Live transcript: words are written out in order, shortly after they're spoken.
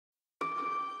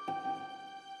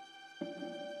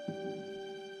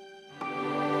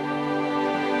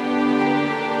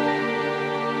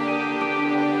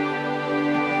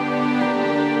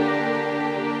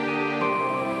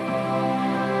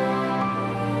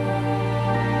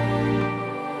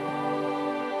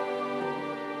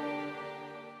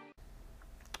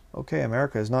Okay,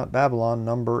 America is not Babylon.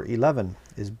 Number 11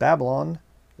 is Babylon,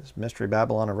 this mystery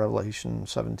Babylon of Revelation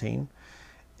 17.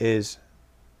 Is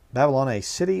Babylon a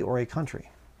city or a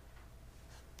country?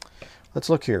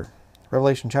 Let's look here.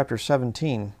 Revelation chapter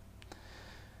 17,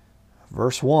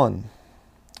 verse 1.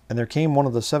 And there came one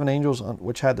of the seven angels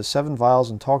which had the seven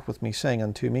vials, and talked with me, saying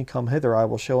unto me, Come hither, I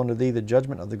will show unto thee the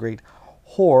judgment of the great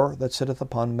whore that sitteth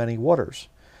upon many waters,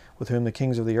 with whom the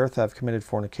kings of the earth have committed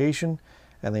fornication,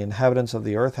 and the inhabitants of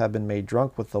the earth have been made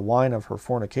drunk with the wine of her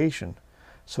fornication.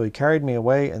 So he carried me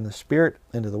away in the spirit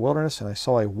into the wilderness, and I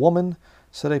saw a woman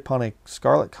sit upon a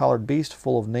scarlet-collared beast,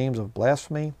 full of names of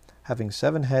blasphemy, having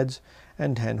 7 heads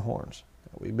and 10 horns.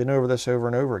 We've been over this over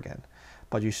and over again.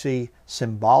 But you see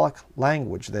symbolic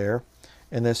language there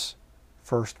in this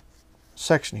first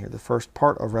section here, the first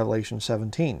part of Revelation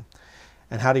 17.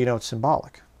 And how do you know it's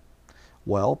symbolic?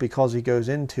 Well, because he goes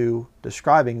into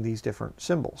describing these different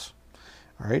symbols.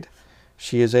 All right.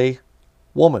 She is a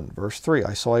woman. Verse 3,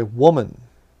 I saw a woman.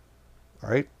 All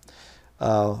right.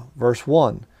 Verse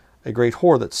 1, a great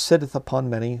whore that sitteth upon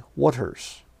many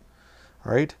waters.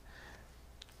 All right.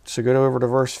 So go over to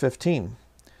verse 15.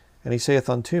 And he saith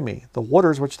unto me, The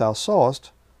waters which thou sawest,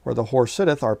 where the whore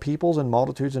sitteth, are peoples and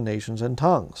multitudes and nations and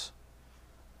tongues.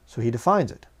 So he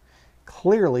defines it.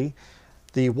 Clearly,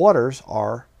 the waters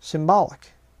are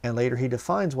symbolic. And later he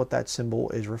defines what that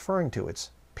symbol is referring to. It's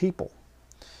people.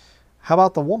 How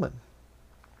about the woman?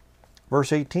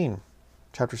 Verse 18,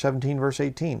 chapter 17, verse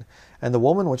 18. And the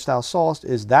woman which thou sawest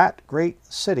is that great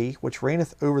city which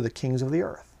reigneth over the kings of the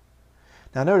earth.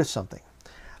 Now notice something.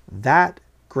 That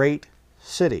great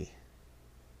city.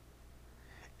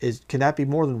 Can that be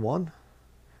more than one?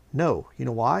 No. You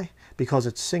know why? Because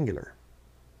it's singular.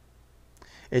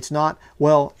 It's not,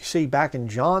 well, you see, back in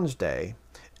John's day,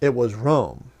 it was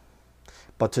Rome.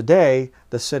 But today,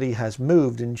 the city has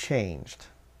moved and changed.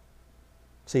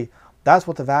 See, that's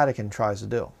what the Vatican tries to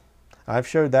do. I've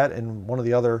showed that in one of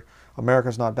the other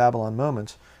America's Not Babylon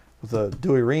moments with the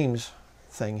Dewey Reams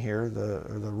thing here, the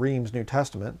Reams New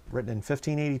Testament, written in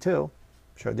 1582.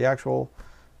 Showed the actual,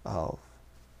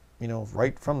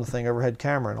 right from the thing, overhead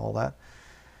camera and all that.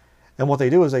 And what they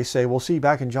do is they say, well, see,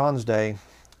 back in John's day,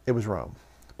 it was Rome.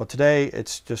 But today,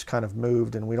 it's just kind of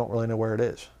moved and we don't really know where it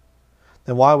is.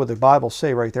 Then why would the Bible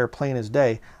say right there, plain as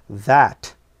day,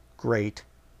 that great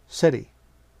city?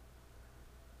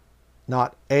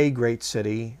 Not a great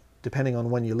city, depending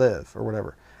on when you live or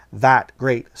whatever. That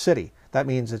great city. That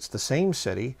means it's the same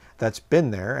city that's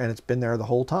been there, and it's been there the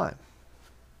whole time.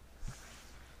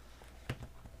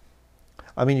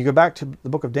 I mean, you go back to the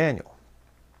book of Daniel,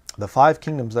 the 5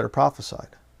 kingdoms that are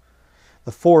prophesied.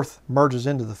 The 4th merges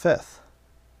into the 5th.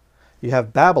 You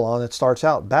have Babylon that starts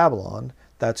out Babylon,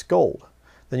 that's gold.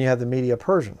 Then you have the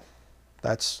Media-Persian,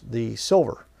 that's the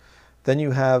silver. Then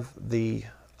you have the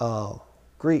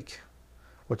Greek,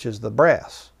 which is the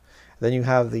brass. Then you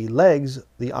have the legs,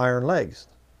 the iron legs.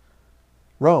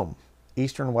 Rome,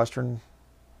 eastern, western,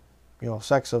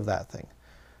 sex of that thing.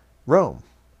 Rome.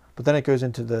 But then it goes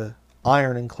into the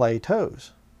iron and clay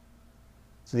toes.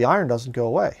 So the iron doesn't go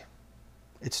away.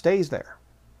 It stays there.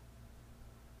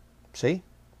 See?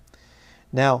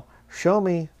 Now, show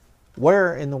me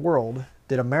where in the world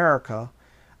did America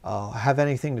have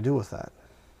anything to do with that?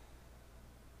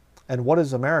 And what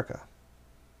is America?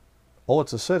 Oh,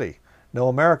 it's a city. No,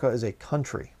 America is a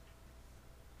country.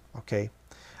 Okay?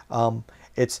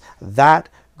 It's that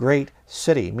great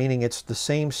city, meaning it's the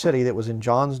same city that was in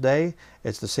John's day.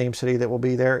 It's the same city that will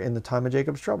be there in the time of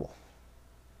Jacob's trouble.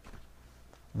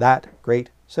 That great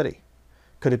city.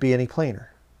 Could it be any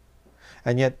plainer?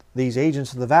 And yet these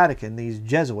agents of the Vatican, these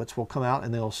Jesuits, will come out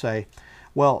and they'll say,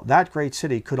 well, that great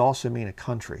city could also mean a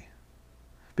country.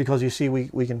 Because you see,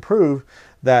 we can prove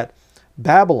that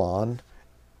Babylon,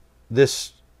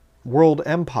 this world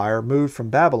empire, moved from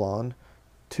Babylon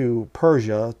to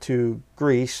Persia, to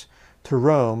Greece, to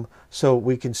Rome. So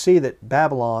we can see that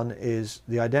Babylon is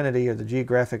the identity or the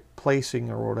geographic placing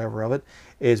or whatever of it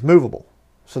is movable.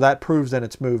 So that proves that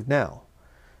it's moved now.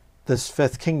 This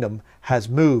 5th kingdom has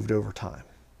moved over time.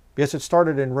 Yes, it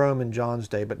started in Rome in John's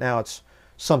day, but now it's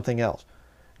something else.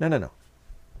 No.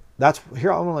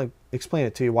 Here I'm going to explain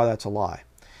it to you why that's a lie.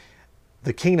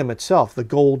 The kingdom itself, the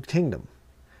gold kingdom,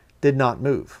 did not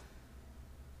move.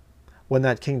 When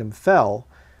that kingdom fell,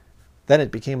 then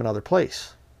it became another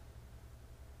place.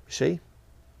 You see?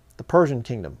 The Persian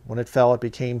kingdom, when it fell, it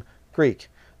became Greek.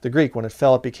 The Greek, when it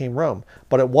fell, it became Rome.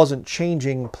 But it wasn't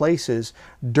changing places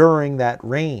during that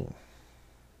reign.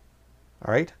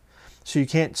 All right? So you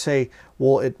can't say,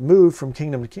 well, it moved from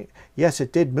kingdom to kingdom. Yes,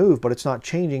 it did move, but it's not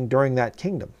changing during that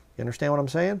kingdom. You understand what I'm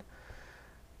saying?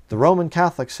 The Roman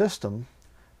Catholic system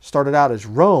started out as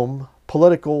Rome,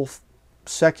 political,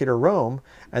 secular Rome,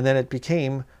 and then it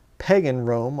became pagan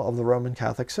Rome of the Roman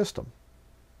Catholic system.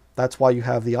 That's why you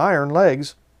have the iron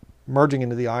legs merging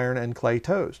into the iron and clay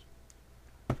toes.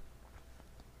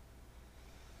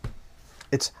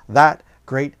 It's that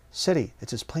great city.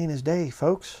 It's as plain as day,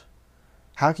 folks.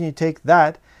 How can you take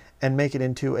that and make it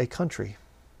into a country?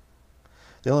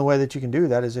 The only way that you can do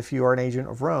that is if you are an agent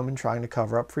of Rome and trying to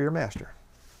cover up for your master.